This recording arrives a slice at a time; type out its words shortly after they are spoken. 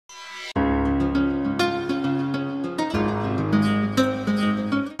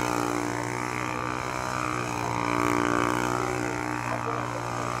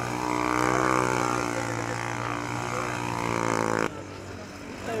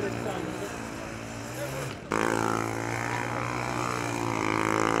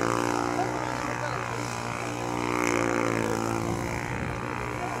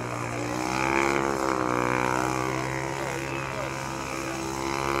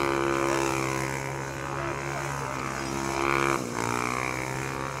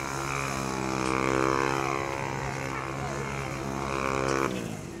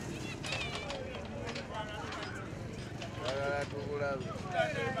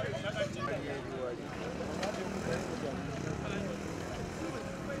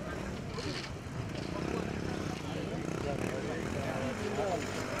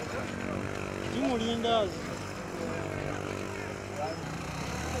Mulindazi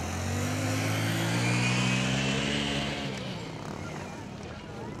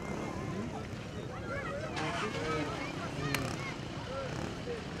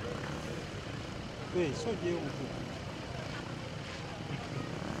soje mtu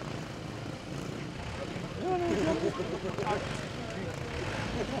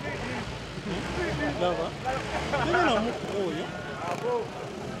lava nini na mtu huyo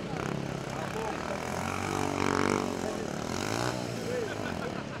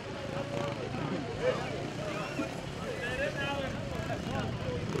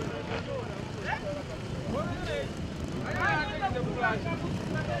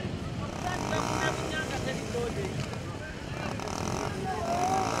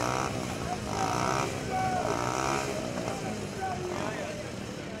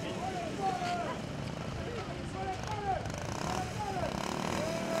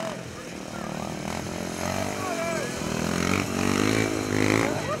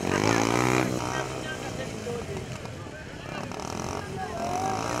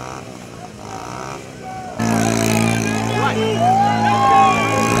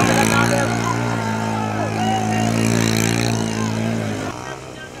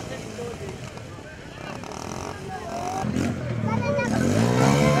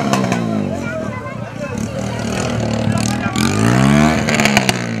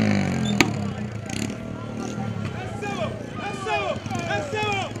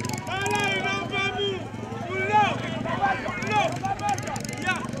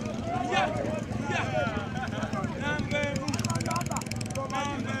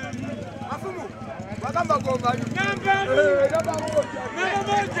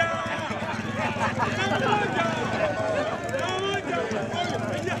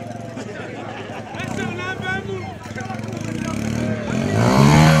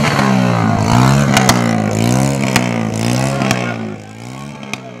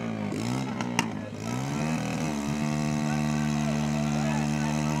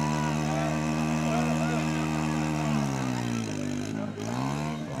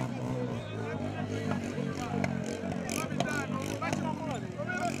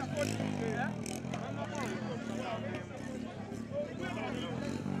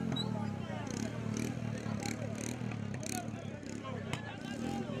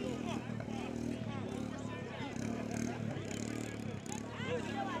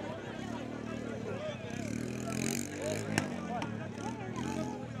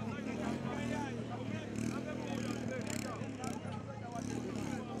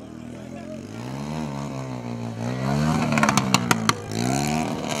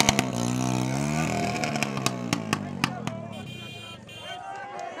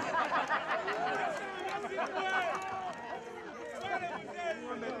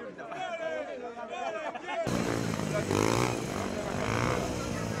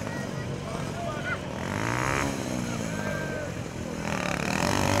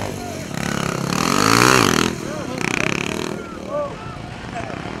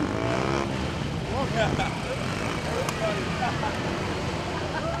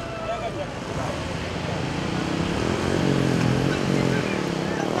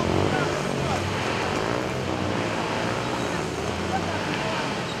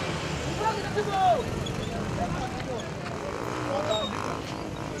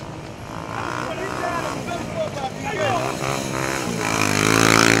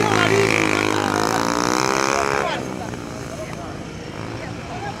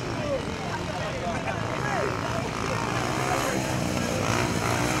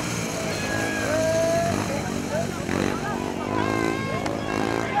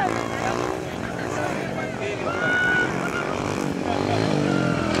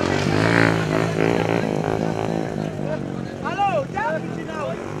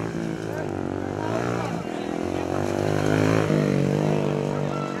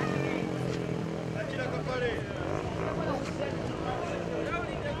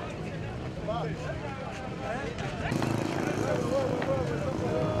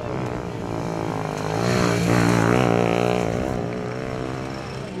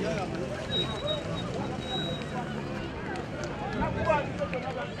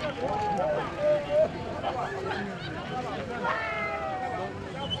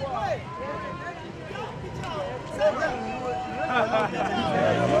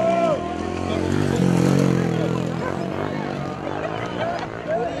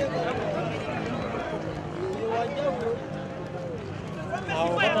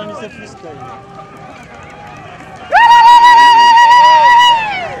batandise freestyle.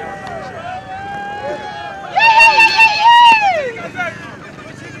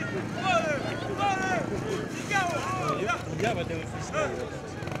 Yabadde mu freestyle.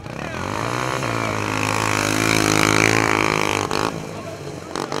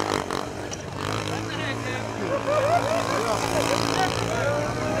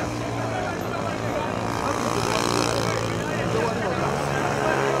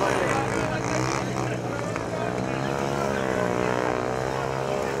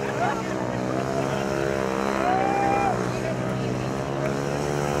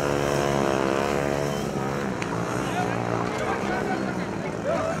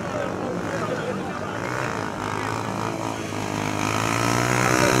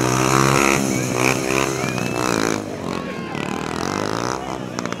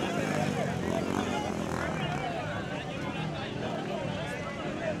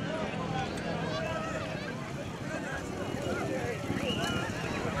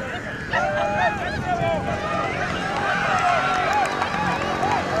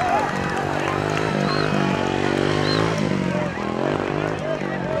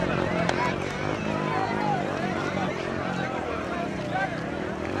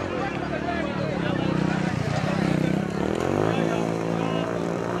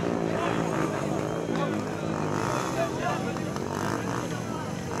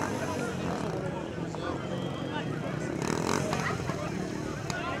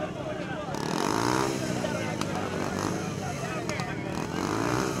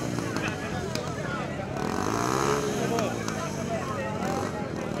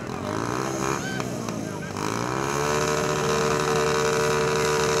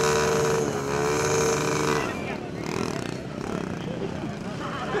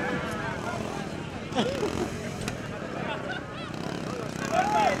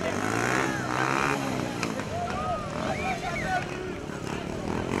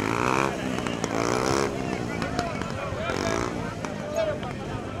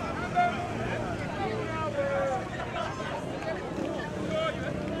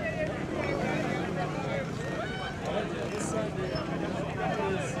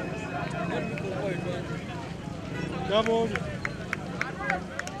 Double.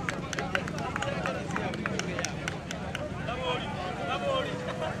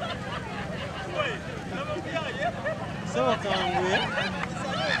 Sawa kangwe.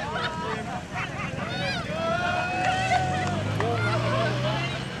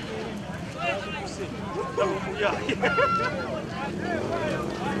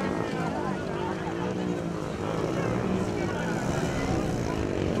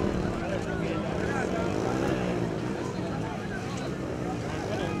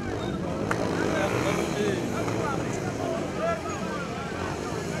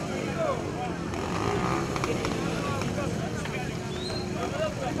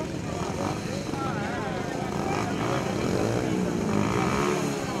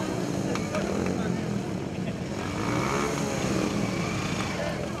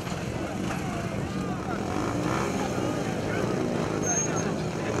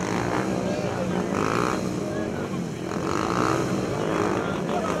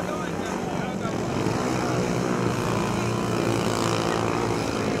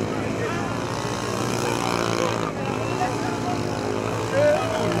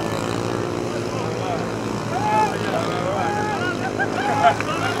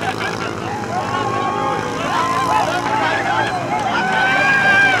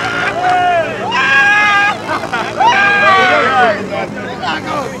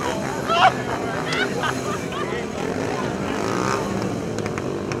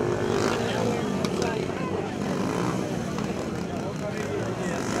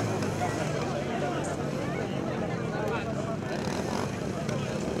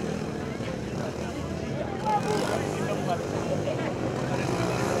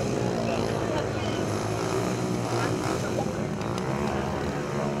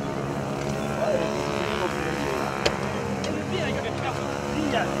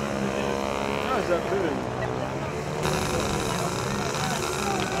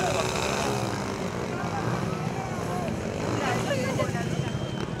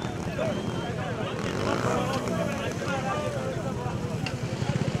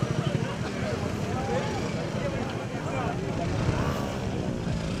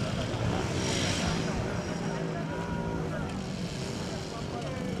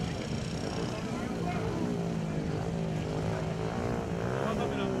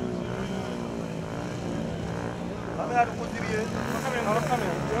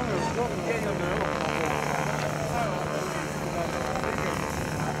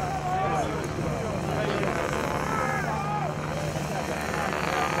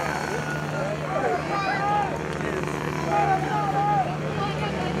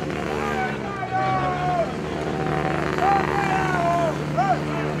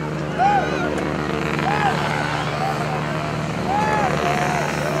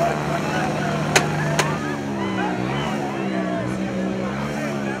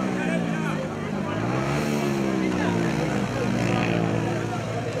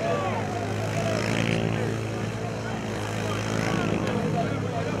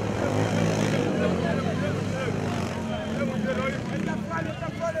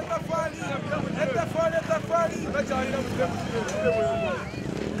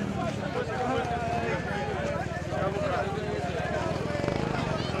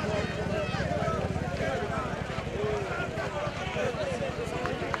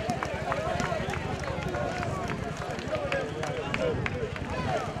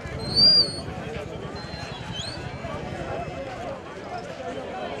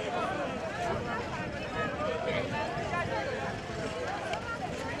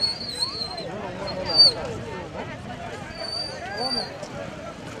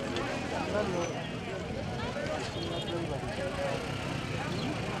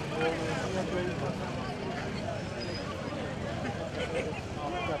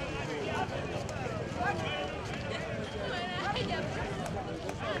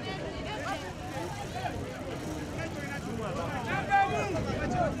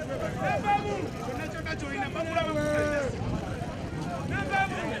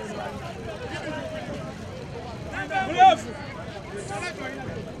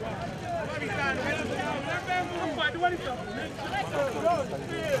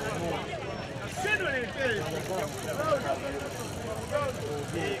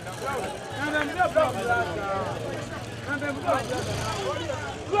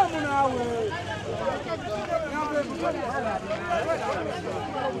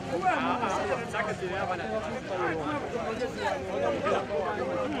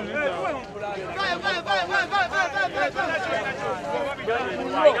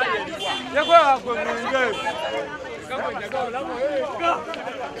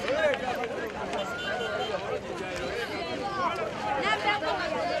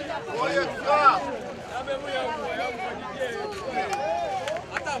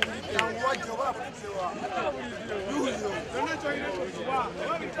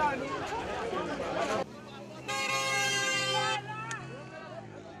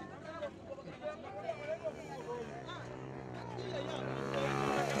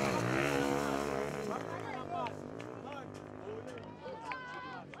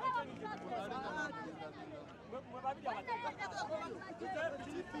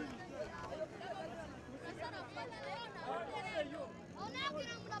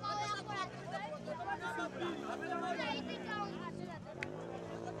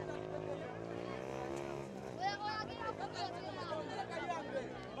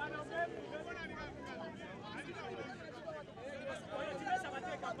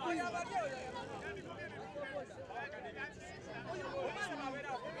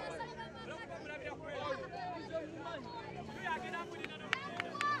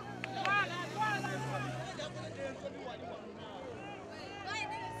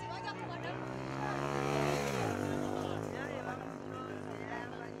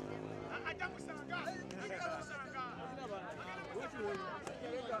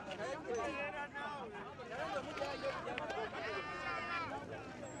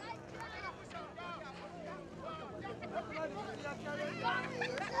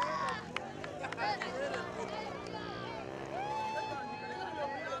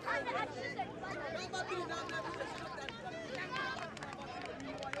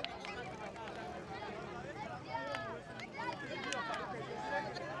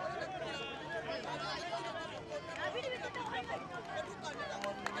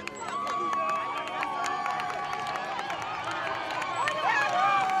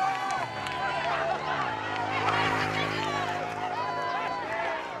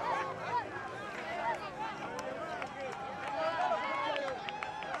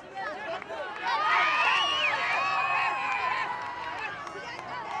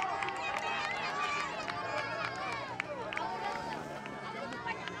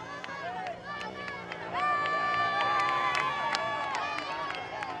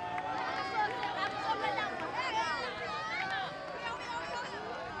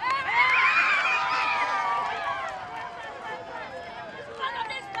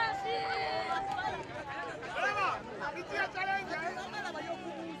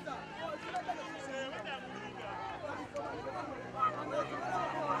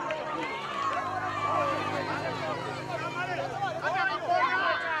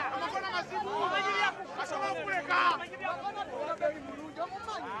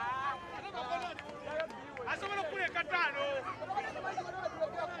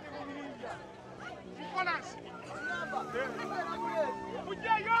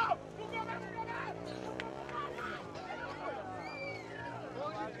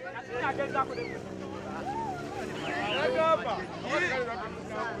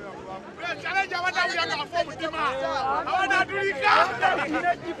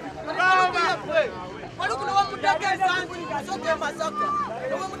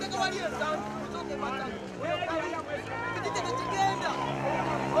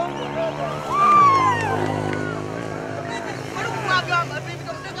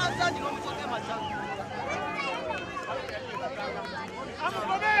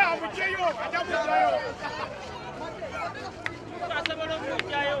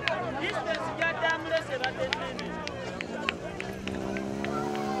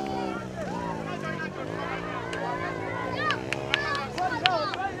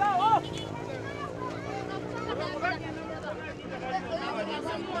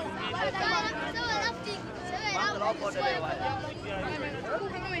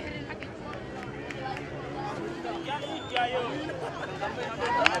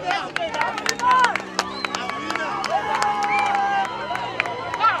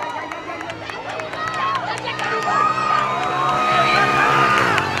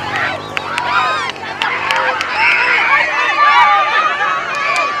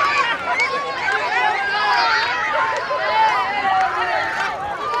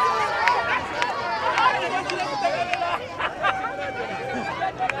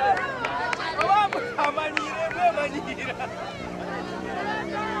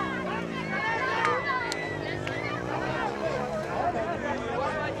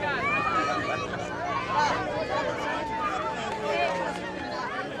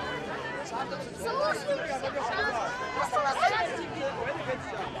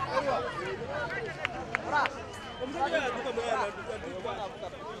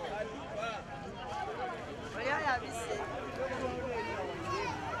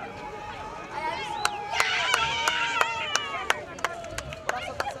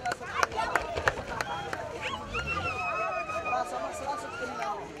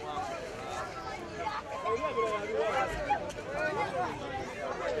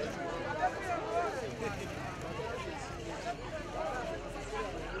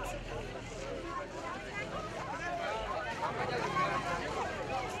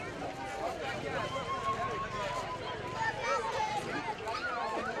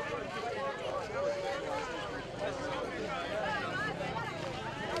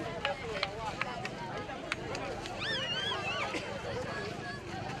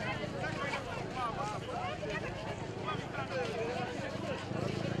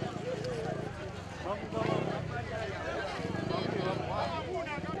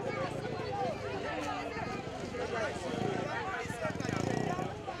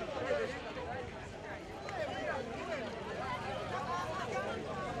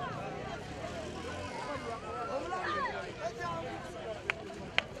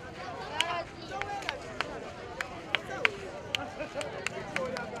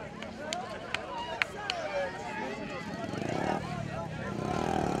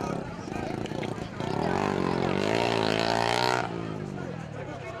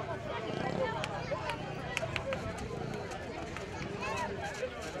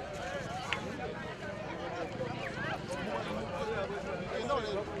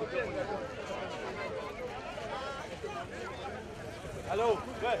 Hello,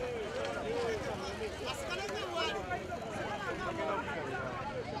 good.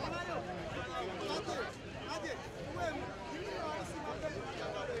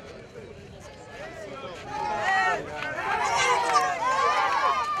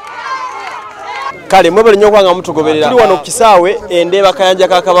 Kale mwebale nnyo kwanga mutugoberera tuli wano ku kisaawe Endeeba Kayanja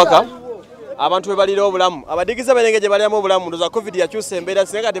ka Kabaka abantu we balira obulamu abadigiza benengeje baliramu obulamu ndoza covid yakyusa embeera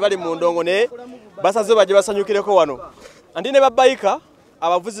singa tebali mu ndongo ne basaze baje basanyukireko wano andi ne babayika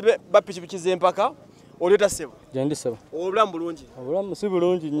abavuzi ba pikipiki z'empaka oliota sebo Jandi sebo obulamu bulungi obulamu si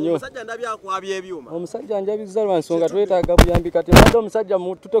bulungi nnyo omusajja ndabi akwabye ebyuma omusajja njabizza lwa nsonga twetaaga buyambi kati mbadde omusajja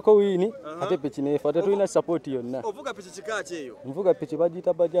tuteko wiini ate piki neefa tetulina support yonna ovuga piki kika kyeyo nvuga piki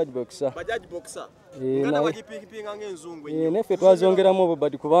bagiyita bajaji boxer ngana bagipikipinga ng'enzungu neffe twazongeramu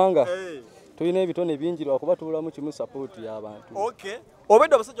obubadi kubanga tulina ebitone bingi lwakuba tubulamu kimu support y'abantu okay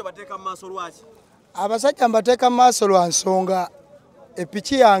obedde abasajja bateeka mu maaso lwaki abasajja mbateeka mu maaso lwa nsonga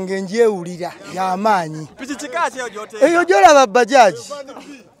epiki yange ngyewulira y'amaanyi piki kika kyeyo gy'oteeka eyo gy'olaba bajaji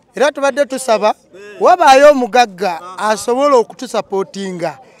era tubadde tusaba wabaayo omugagga asobola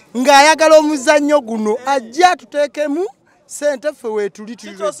okutusapootinga ng'ayagala omuzannyo guno ajja tuteekemu sente ffe weetuli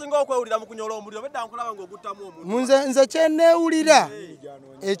kyosinga okwewulira mu kunyola omuliro bedda nkulaba ng'oguttamu omuntu nze kyenneewulira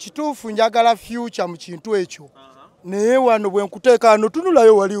ekituufu njagala future mu kintu ekyo naye wano bwe nkuteeka wano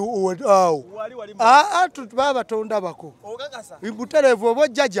tunulayo wali awo baba batonda bako butereevu oba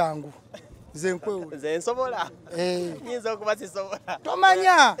ojja jangu nze nkwewula nze nsobola nyinza okuba sisobola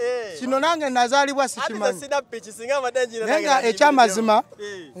tomanya kino nange nazaalibwa sikimanyi naye nga ekyamazima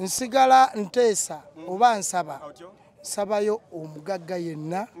nsigala nteesa oba nsaba nsabayo omugagga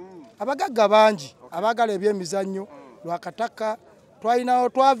yenna abagagga bangi abaagala ebyemizannyo lwakataka twalinawo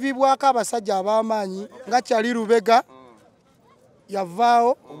twaviibwako abasajja ab'amaanyi nga Kyali Lubega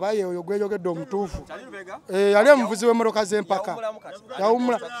yavaawo oba yeyo gweyogedde omutuufu yali omuvuzi w'emmotoka z'empaka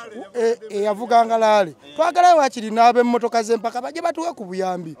yawumula eyavuganga laale twagalayo wakiri n'ab'emmotoka z'empaka bajje batuwe ku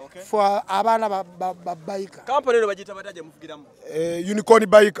buyambi fe abaana ba bayika kampani eno bagiyita bataje mufugiramu unicorn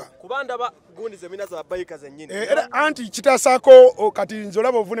bayika kubanda bagundize mina za bayika zennyini era anti kitasaako kati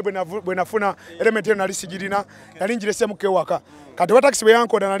nzolaba ovune bwe nafuna element eno nali sigirina nali njirese kewaka kati wa taxi bwe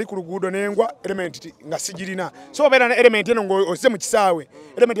yankoda nali ku luguudo n'engwa element nga sigirina so obeera na element eno ng'ozze mu kisaawe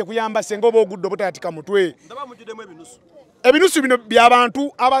element ekuyamba senga oba ogudde obutayatika mutwe ndaba mujjuddemu ebinusu ebinusu bino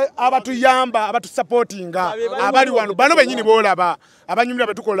by'abantu abatuyamba abatusupportinga abali wano bano bennyini boolaba abanyumira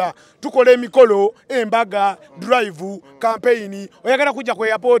betukola emikolo embaga drive campaign oyagala kujja ku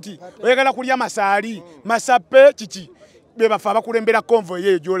airport oyagala kulya masaali masappe kiki bebafa abakulembera convoy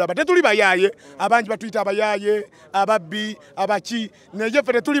yeyo gyolaba tetuli bayaaye abangi batuyita abayaaye ababbi abaki naye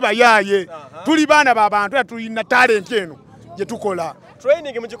ffe tetuli bayaaye tuli baana b'abantu era tulina talent eno gye tukola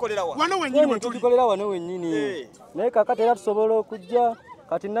training mugikolera wa wano wennyini tugikolera wano wennyini naye kakati era tusobola okujja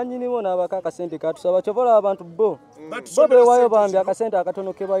kati nannyiniwo n'abaka akasente katusaba kyobola abantu bo bewaayo bambi akasente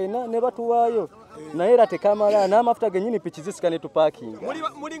akatono ke balina ne batuwaayo naye era tekamala n'amafuta gennyini piki zisika ne tupaakinga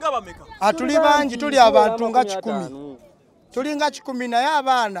mulinga bameka tuli bangi tuli abantu nga 10 tuli nga 10 naye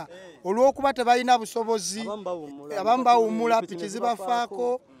abaana olw'okuba tebalina busobozi abamu bawummula piki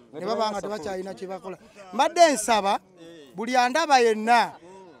zibafaako ne babanga tebakyalina kye bakola mbadde nsaba buli andaba yenna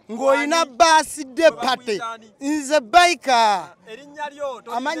ng'olina birthday party nze biker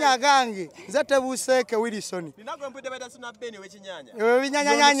amanya gange nze Tebuuseeke Wilson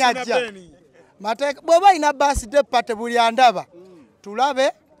ebinyanyanyajja mateeka bw'oba olina birthday party buli andaba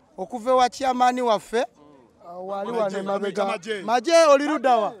tulabe okuva ewa chairman waffe wali wano emabega maje oli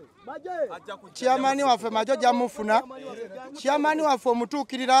luddawa chairman waffe majo jamufuna chairman waffe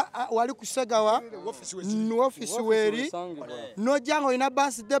omutuukirira wali kusegawa ofisi weeri nojja ng'olina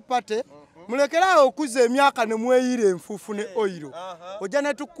birthday party mulekerawo okuza emyaka ne mweyira enfuufu ne oyiro ojja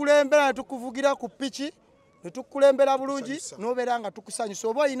ne tukulembera ne tukuvugira ku piki ne tukulembera bulungi n'obeera nga tukusanyusa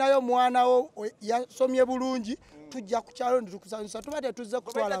oba olinayo mwana wo yasomye bulungi tujja ku kyalo ne tukusanyusa tuba tetuzze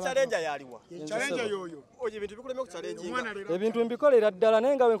kutwala ebintu mbikolera ddala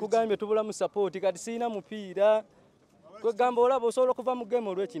naye nga bwe nkugambye tubulamu sapooti kati siina mupiira kwegamba olaba osobola okuva mu geemu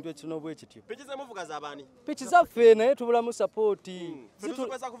olw'ekintu ekitono bwe kityo piki zaffe naye tubulamu sapooti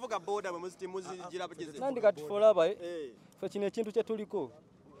nandi kati fe olaba fe kino ekintu kye tuliko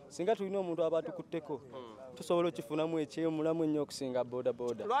singa tulina omuntu aba atukutteko tusobola okifunamu ekyomulamu ennyo okusinga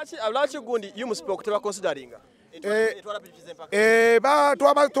bodaboda lwaki gundi umusipa okuteba consideringa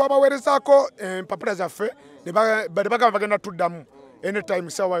twabaweerezaako empapula zaffe ne bagamba bagenda tuddamu anytime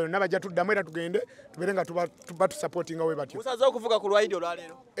sawa yonna bajja tuddamu era tugende tubeere nga tuba tusapootinga we batyo musazeewo okuvuga ku lwayidi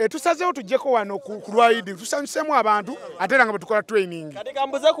olwaleero tusazeewo tujjeko wano ku lwayidi tusanyusemu abantu ate era nga bwe tukola training kati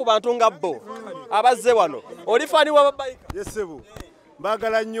kambuze ku bantu nga bo abazze wano olifaani wa babayika yesebo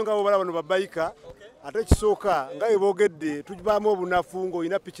mbagala nnyo nga bobala bano babayika ate ekisooka nga bwe boogedde tugibaamu obunafu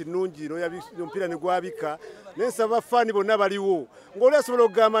ng'olina piki nnungi n'omupiira ne gwabika nensaba bafaani bonna baliwo ng'oli asobola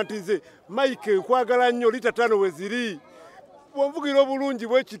okugamba nti nze Mike nkwagala nnyo lita 5 we ziri bw'onvugira obulungi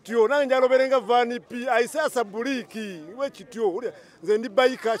bwe kityo nange njaloberenga vaanipi ayisaasa buliiki bwe kityo nze ndi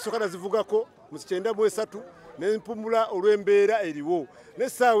bayika kisooka nazivugako mu 93 ne mpumula olw'embeera eriwo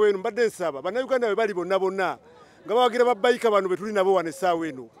n'essaawa eno mbadde nsaba bannayuganda bwe bali bonna bonna nga bawagira babayika bano be tuli nabo wano essaawa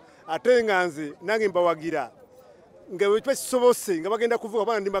eno ate nga nze nange mbawagira nga bwe kiba kisobose nga bagenda kuvuga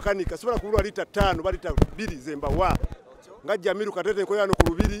bana ndi makanika sobola kubulwa lita 5 ba lita 2 ze mbawa nga Jamiru Katete nkola no ku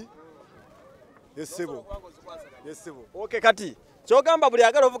lubiri yesebo okay kati kyogamba buli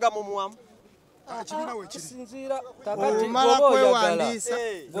agala ovuga mu muwamu kibiina we kiri kisinziira kakati omala kwewandiisa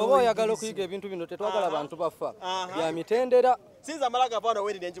bw'oba oyagala okuyiga ebintu bino tetwagala bantu bafa bya mitendera sinza amalaga vaana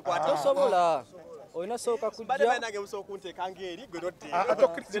wendi nenkikwata tosobola olina sooka kujja nange busobola okunteekanga eri gwe nodde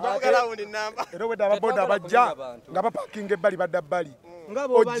era obwedde ababoda bajja nga bapakinga ebbali badda bbali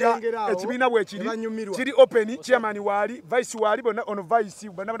ojja ekibiina bwe kiri open chairman waali vice waali bonna ono vice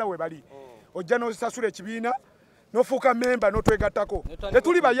bonna we bali ojja n'osasula ekibiina n'ofuuka memba n'otwegattako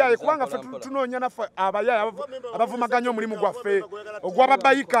tetuli bayaaye kubanga ffe tunoonya naffe abayaaye abavumaganya omulimu gwaffe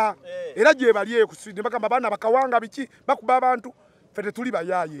ogw'ababayika era gye bali ne bagamba baana bakawanga biki bakuba abantu ffe tetuli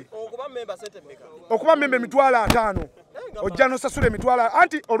bayaaye okuba memba $5,000 ojja n'osasula $1,000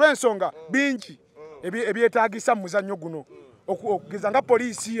 anti olw'ensonga bingi ebyetaagisa mu muzannyo guno okugeza nga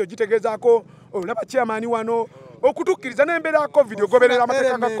poliisi ogitegeezaako olaba chairman wano okutukkiriza n'embeera ya covid ogoberera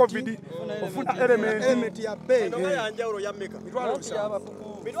amateeka ga covid ofuna element ya bei yanjawulo ya meka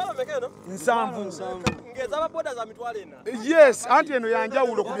mitwalo meka eno 7 ngeza ababoda za mitwalo ena yes anti eno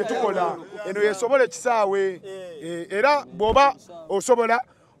yanjawulo ku bye tukola eno yesobola ekisaawe era bw'oba osobola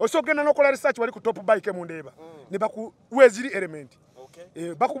osogenda n'okola research wali ku top bike mu Ndeeba ne bakuwa eziri element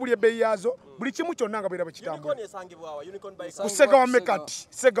bakubulya ebbeeyi yaazo buli kimu kyonna nga bwera bwe kitambula ku Segawa Mekati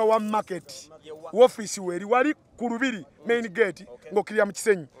Segawa Market w'ofiisi weeri wali ku lubiri main gate ng'okkirira mu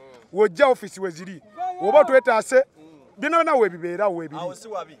Kisenyi wojja ofiisi we ziri oba otwetaase byonna nawe ebibeerawo webiri awo si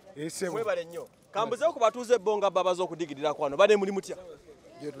wabi webale nnyo kambuzeewo ku batuuze bo nga babaze okudigirira kwano bane muli mutya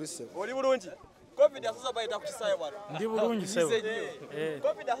oli bulungi covid asasa bayita ku kisaawe wano ndi bulungi sebo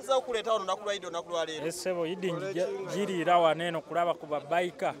covid asasa okuleeta wano nakulwayidde onakulwaleero sebo Iddi njiriira wano eno kulaba ku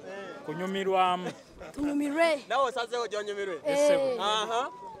babayika kunyumirwamu tunyumirwe nawe osazeewo gyonyumirwe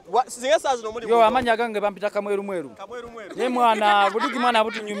yo amanya gange bampita kamweru mweru ye mwana budigi mwana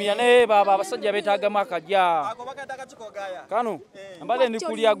butunyumya ne baba abasajja beetaagamu akajja kano ambale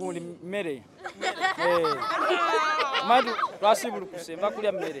ndikulya gundi mmere madu twasibulukuse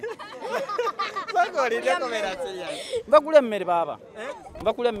mbakulya mmere mbakulya mmere baba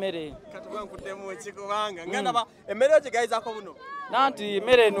mbakulya mmere emmere ogigayizaako buno nanti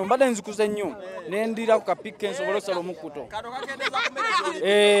mmere eno mbadde nzikuze nnyo nendira ku kapike nsobola osala omukuto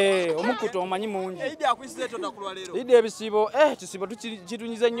Bikuto omanyi mungi. Iddi akwisize tonakulwa leero. Iddi ebisibo kisibo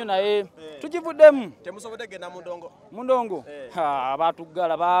kitunyize nnyo naye tukivuddemu. Temusobodde genda mu ndongo. Mu ndongo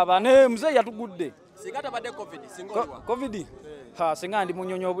baatuggala baba ne muzeeyi yatugudde. Singa tabadde covid singoliwa. Covid singa ndi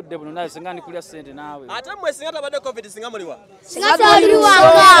munyonyo obudde buno naye singa ndi kulya ssente naawe. Ate mmwe singa tabadde covid singa muliwa. Singa tuli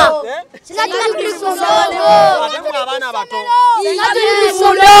wanga. Singa tuli kusomero. Ate mmwe abaana abato. Singa tuli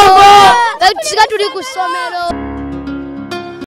kusomero. Singa tuli kusomero.